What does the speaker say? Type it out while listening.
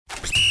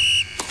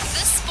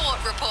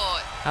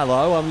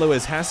Hello, I'm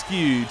Lewis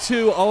Haskew.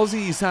 Two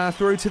Aussies are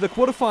through to the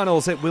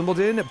quarterfinals at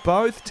Wimbledon,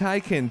 both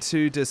taken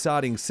to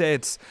deciding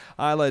sets.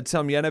 Ajla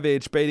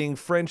Tomljanovic beating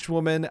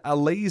Frenchwoman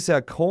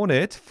Alizé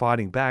Cornet,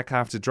 fighting back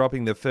after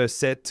dropping the first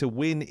set to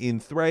win in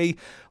 3,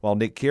 while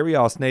Nick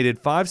Kyrgios needed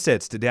 5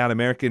 sets to down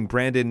American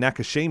Brandon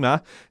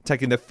Nakashima,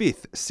 taking the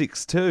 5th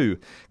 6-2.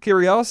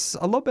 Kyrgios,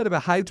 a lot better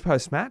behaved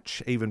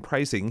post-match, even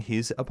praising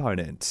his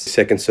opponent.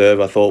 Second serve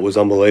I thought was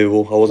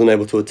unbelievable. I wasn't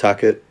able to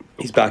attack it.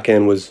 His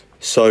backhand was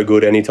so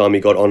good. Anytime he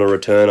got on a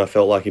return, I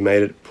felt like he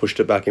made it, pushed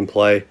it back in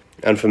play.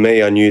 And for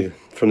me, I knew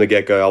from the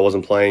get-go I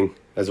wasn't playing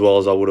as well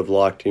as I would have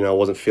liked. I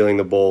wasn't feeling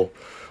the ball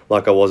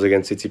like I was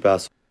against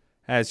Tsitsipas.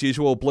 As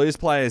usual, Blues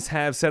players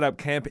have set up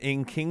camp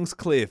in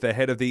Kingscliff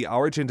ahead of the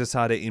Origin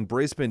decider in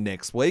Brisbane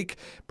next week.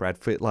 Brad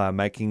Fittler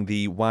making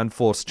the one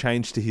forced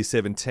change to his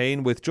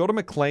 17, with Jordan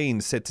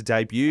McLean set to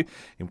debut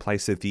in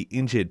place of the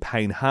injured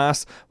Payne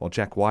Haas, while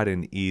Jack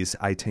Wyden is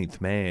 18th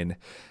man.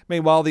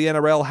 Meanwhile, the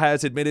NRL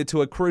has admitted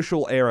to a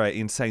crucial error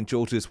in St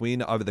George's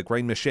win over the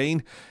Green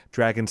Machine.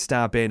 Dragon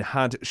star Ben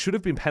Hunt should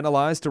have been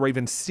penalised or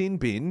even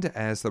sin-binned,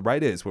 as the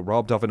Raiders were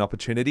robbed of an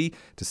opportunity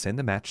to send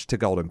the match to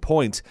Golden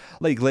Point.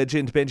 League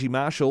legend Benji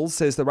Marshall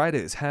says the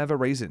Raiders have a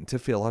reason to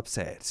feel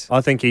upset.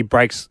 I think he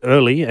breaks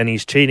early and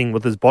he's cheating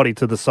with his body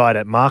to the side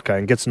at marker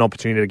and gets an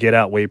opportunity to get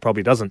out where he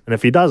probably doesn't. And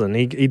if he doesn't,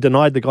 he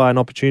denied the guy an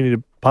opportunity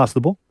to pass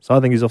the ball. So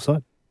I think he's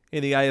offside.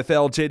 In the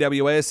AFL,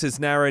 GWS has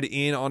narrowed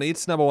in on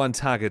its number one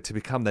target to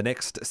become the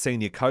next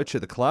senior coach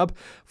of the club.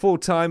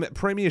 Full-time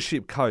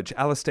Premiership coach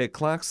Alastair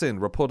Clarkson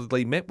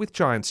reportedly met with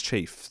Giants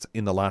chiefs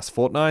in the last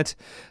fortnight.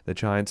 The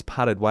Giants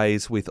parted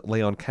ways with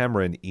Leon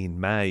Cameron in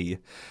May.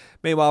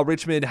 Meanwhile,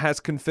 Richmond has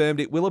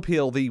confirmed it will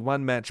appeal the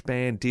one-match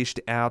ban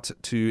dished out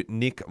to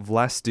Nick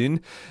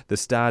Vlastun. The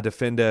star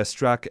defender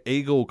struck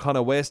Eagle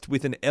Connor West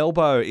with an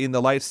elbow in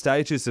the late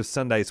stages of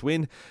Sunday's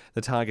win.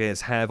 The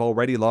Tigers have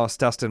already lost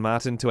Dustin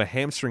Martin to a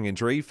hamstring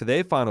injury for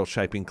their final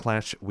shaping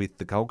clash with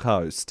the Gold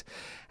Coast.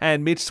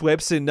 And Mitch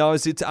Swepson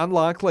knows it's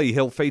unlikely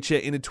he'll feature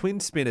in a twin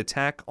spin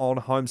attack on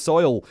home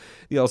soil.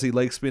 The Aussie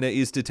leg spinner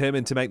is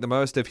determined to make the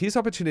most of his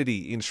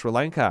opportunity in Sri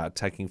Lanka,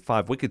 taking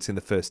 5 wickets in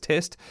the first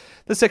test.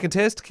 The second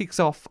test kicks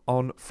off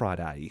on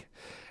Friday.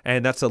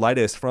 And that's the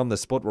latest from the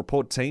Sport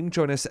Report team.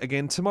 Join us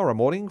again tomorrow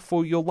morning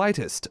for your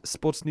latest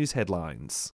sports news headlines.